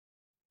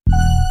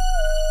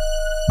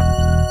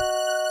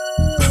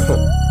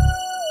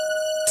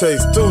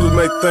takes two to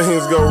make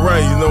things go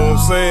right, you know what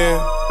I'm saying?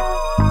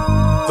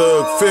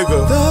 Thug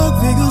figure.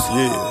 Thug figures.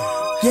 Yeah.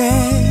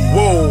 Yeah.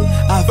 Whoa.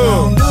 I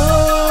found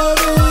love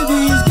in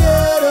these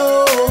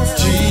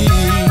ghettos. G's.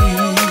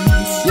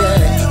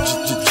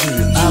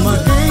 Yeah. I'm a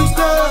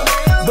gangster,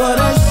 but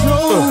I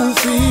sure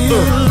feel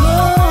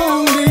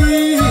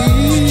lonely.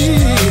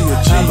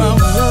 I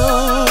found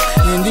love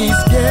in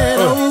these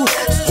ghetto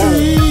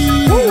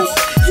streets.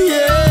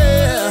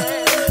 Yeah.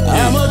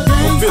 I'm a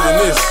gangster,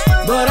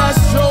 but I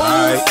sure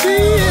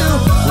feel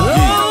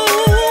lonely.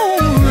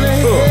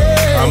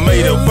 I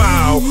made a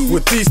vow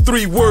with these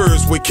 3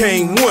 words, we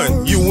came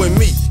one, you and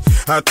me.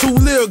 Our 2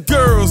 little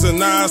girls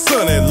and our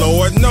son, and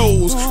Lord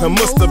knows I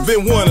must have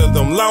been one of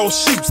them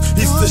lost sheeps.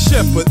 He's the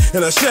shepherd,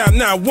 and I shall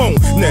not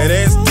want. Now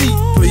that's deep,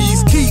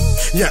 please keep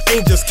your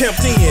angels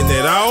camped in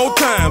at all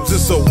times.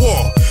 It's a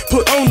war.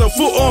 Put on the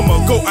full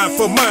armor, go out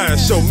for mine,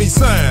 show me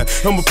sign.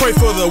 I'ma pray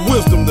for the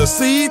wisdom to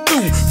see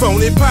through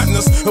phony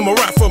partners. I'ma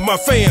ride for my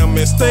fam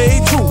and stay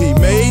true. He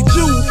made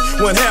you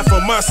one half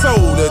of my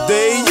soul the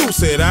day you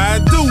said I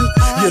do.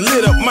 You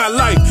lit up my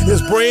life,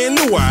 it's brand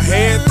new, I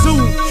had to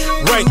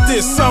write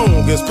this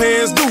song as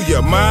pants do.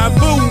 You're my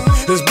boo.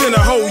 It's been a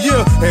whole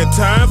year and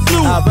time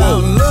flew. I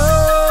found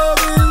love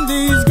in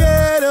these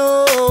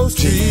ghettos.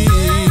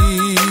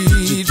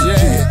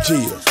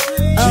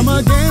 I'm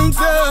a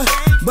gangster,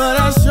 but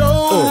I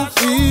sure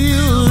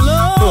feel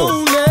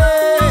lonely.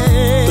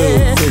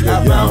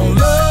 I found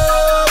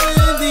love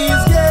in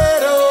these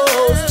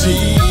ghettos.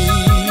 Yeah.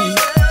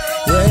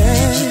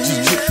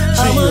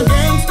 I'm a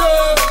gangster,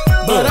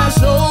 but I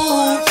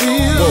sure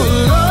feel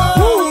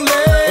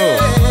lonely.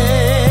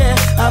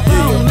 I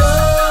found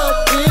love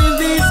in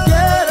these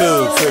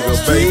ghettos.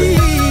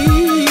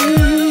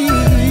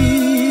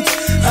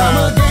 I'm a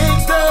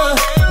gangster,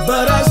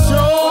 but I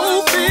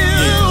sure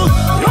feel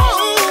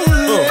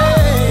lonely.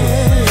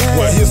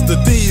 Well, here's the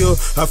deal.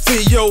 I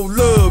feel your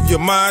love, you're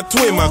my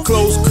twin, my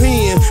close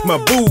kin, my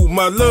boo,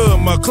 my love,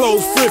 my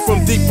close friend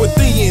from deep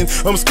within.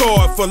 I'm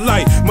scarred for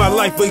life, my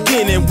life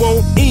again and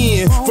won't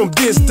end. From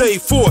this day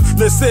forth,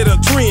 let's set a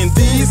trend.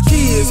 These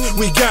kids,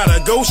 we gotta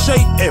go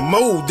shape and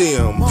mold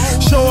them.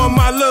 Show them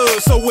my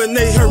love, so when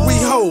they hurt, we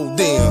hold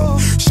them.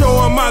 Show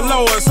them my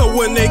Lord, so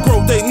when they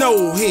grow, they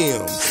know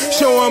Him.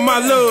 Show them my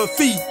love,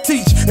 feed,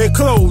 teach, and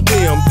clothe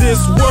them. This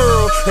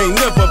world ain't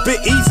never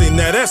been easy,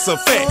 now that's a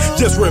fact.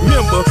 Just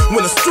remember,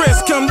 when the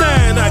stress come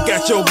down, I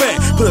got your back.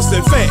 Plus,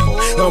 in fact,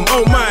 I'm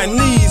on my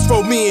knees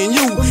for me and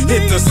you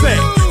hit the sack.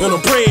 And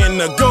I'm praying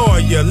to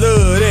God you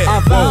love that.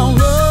 I found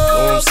love know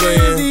what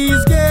I'm in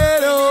these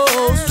ghettos.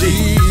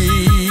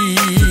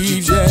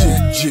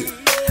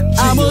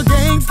 I'm a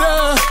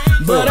gangster,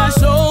 but I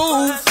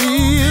sure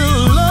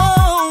feel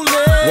lonely.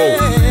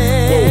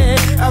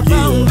 I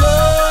found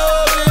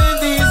love in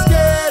these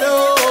ghetto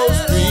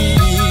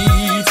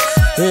streets.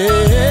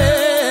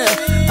 Yeah.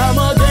 I'm a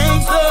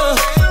gangster,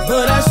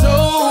 but I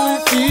sure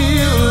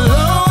feel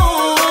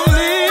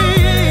lonely.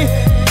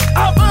 I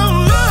found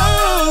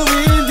love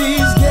in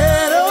these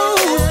ghetto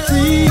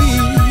streets.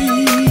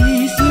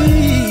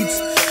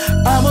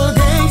 I'm a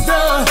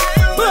gangster,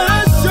 but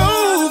I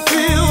sure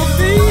feel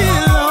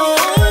lonely.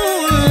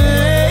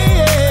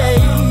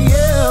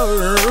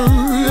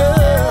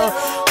 Yeah.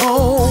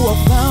 Oh, I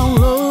found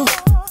love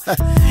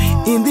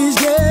in these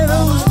ghetto